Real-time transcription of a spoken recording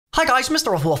Hi guys,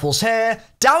 MrRoflWaffles here.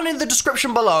 Down in the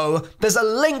description below, there's a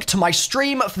link to my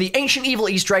stream for the Ancient Evil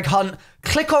Easter egg hunt.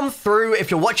 Click on through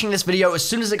if you're watching this video as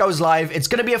soon as it goes live. It's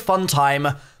going to be a fun time.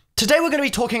 Today we're going to be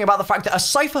talking about the fact that a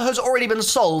cipher has already been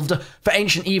solved for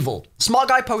Ancient Evil. Smart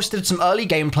Guy posted some early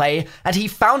gameplay, and he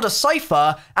found a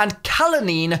cipher, and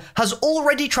Kalanine has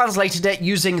already translated it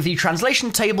using the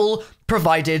translation table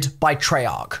provided by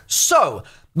Treyarch. So,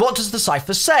 what does the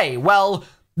cipher say? Well,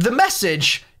 the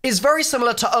message is very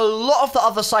similar to a lot of the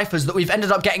other ciphers that we've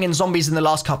ended up getting in zombies in the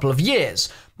last couple of years.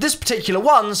 This particular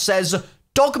one says,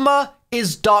 "Dogma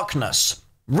is darkness.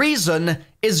 Reason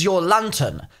is your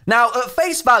lantern." Now, at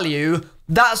face value,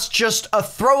 that's just a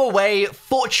throwaway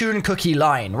fortune cookie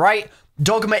line, right?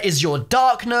 Dogma is your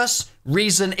darkness,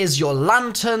 reason is your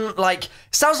lantern. Like,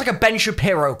 sounds like a Ben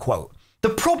Shapiro quote. The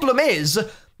problem is,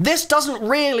 this doesn't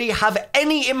really have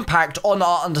any impact on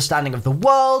our understanding of the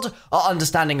world, our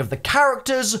understanding of the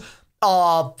characters,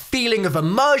 our feeling of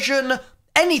immersion,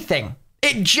 anything.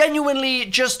 It genuinely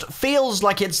just feels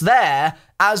like it's there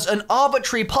as an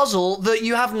arbitrary puzzle that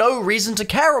you have no reason to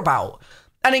care about.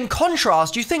 And in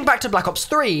contrast, you think back to Black Ops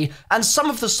 3 and some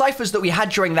of the ciphers that we had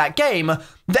during that game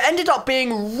that ended up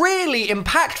being really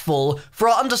impactful for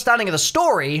our understanding of the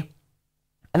story,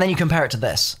 and then you compare it to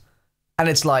this, and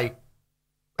it's like,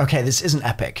 okay, this isn't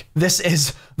epic. This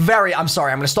is I'm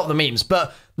sorry, I'm going to stop the memes,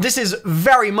 but this is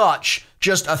very much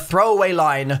just a throwaway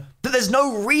line that there's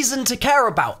no reason to care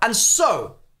about. And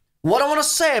so, what I want to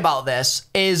say about this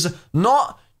is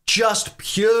not just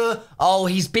pure, oh,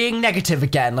 he's being negative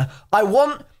again. I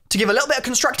want to give a little bit of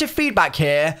constructive feedback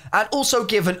here and also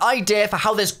give an idea for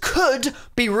how this could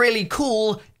be really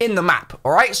cool in the map,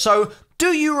 all right? So,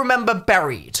 do you remember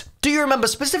Buried? Do you remember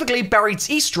specifically Buried's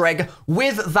Easter egg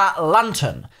with that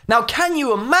lantern? Now, can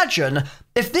you imagine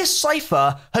if this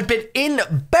cipher had been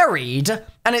in Buried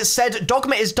and it said,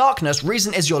 "Dogma is darkness,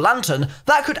 reason is your lantern,"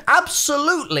 that could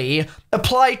absolutely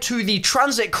apply to the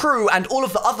transit crew and all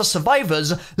of the other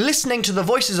survivors listening to the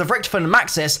voices of Richtofen and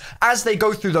Maxis as they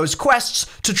go through those quests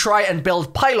to try and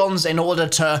build pylons in order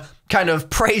to kind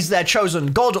of praise their chosen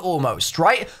god almost,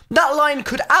 right? That line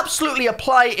could absolutely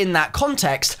apply in that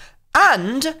context,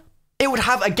 and it would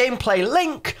have a gameplay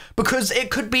link because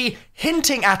it could be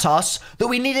hinting at us that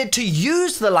we needed to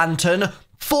use the lantern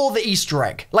for the Easter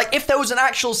egg. Like, if there was an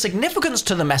actual significance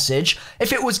to the message,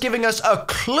 if it was giving us a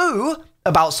clue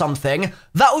about something,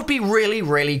 that would be really,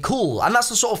 really cool. And that's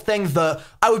the sort of thing that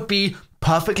I would be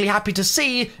perfectly happy to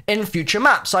see in future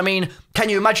maps. I mean, can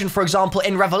you imagine, for example,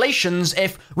 in Revelations,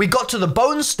 if we got to the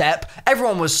bone step,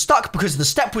 everyone was stuck because the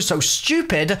step was so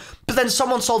stupid, but then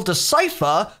someone solved a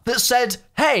cipher that said,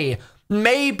 hey,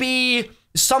 maybe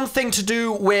something to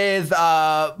do with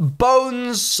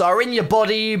bones are in your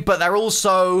body, but they're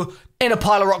also in a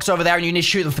pile of rocks over there and you need to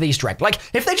shoot them for the Easter egg. Like,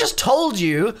 if they just told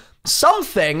you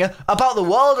something about the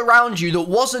world around you that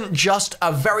wasn't just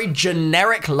a very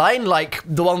generic line like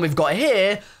the one we've got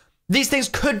here, these things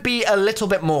could be a little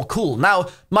bit more cool. Now,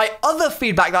 my other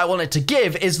feedback that I wanted to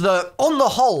give is that, on the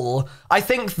whole, I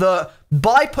think that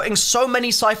by putting so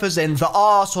many ciphers in that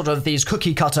are sort of these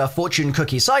cookie-cutter fortune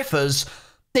cookie ciphers,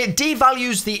 it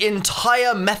devalues the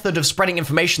entire method of spreading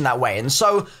information that way. And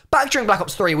so, back during Black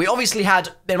Ops 3, we obviously had,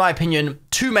 in my opinion,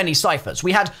 too many ciphers.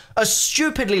 We had a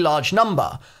stupidly large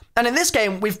number. And in this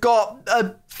game, we've got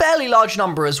a fairly large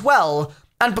number as well.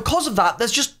 And because of that,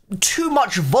 there's just too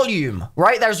much volume,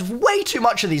 right? There's way too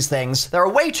much of these things. There are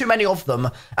way too many of them.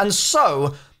 And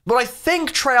so, what I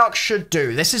think Treyarch should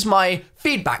do, this is my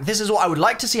feedback, this is what I would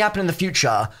like to see happen in the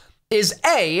future, is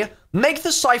A, make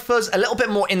the ciphers a little bit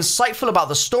more insightful about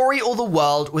the story or the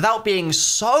world without being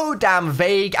so damn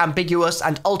vague, ambiguous,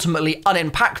 and ultimately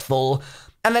unimpactful.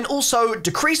 And then also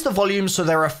decrease the volume so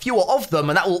there are fewer of them,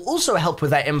 and that will also help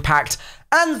with their impact.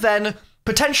 And then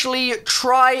potentially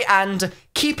try and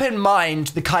keep in mind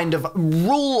the kind of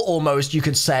rule, almost, you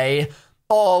could say,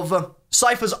 of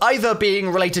ciphers either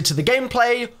being related to the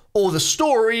gameplay or the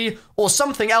story or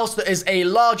something else that is a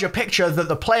larger picture that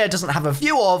the player doesn't have a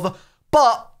view of,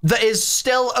 but that is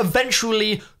still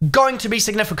eventually going to be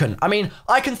significant. I mean,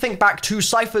 I can think back to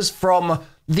ciphers from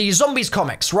the Zombies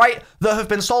comics, right, that have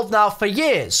been solved now for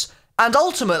years. And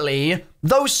ultimately,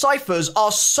 those ciphers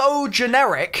are so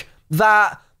generic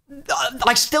that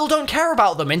I still don't care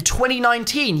about them in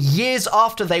 2019, years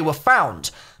after they were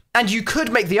found. And you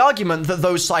could make the argument that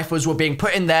those ciphers were being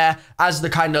put in there as the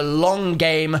kind of long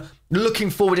game, looking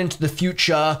forward into the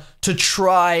future to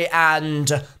try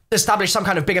and establish some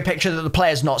kind of bigger picture that the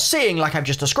player's not seeing, like I've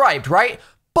just described, right?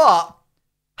 But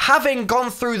having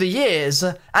gone through the years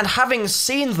and having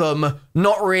seen them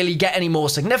not really get any more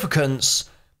significance,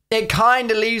 it kind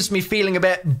of leaves me feeling a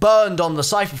bit burned on the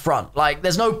Cipher front. Like,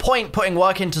 there's no point putting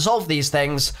work in to solve these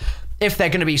things if they're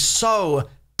going to be so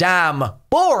damn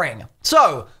boring.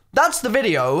 So, that's the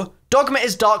video. Dogma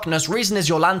is darkness, reason is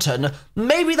your lantern.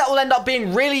 Maybe that will end up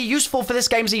being really useful for this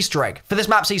game's Easter egg, for this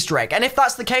map's Easter egg. And if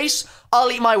that's the case, I'll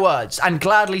eat my words, and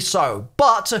gladly so.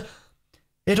 But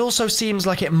it also seems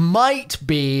like it might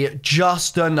be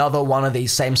just another one of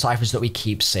these same ciphers that we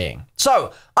keep seeing.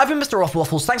 So, I've been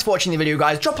MrRoflWaffles. Thanks for watching the video,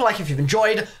 guys. Drop a like if you've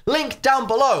enjoyed. Link down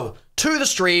below to the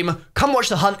stream. Come watch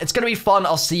the hunt. It's going to be fun.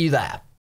 I'll see you there.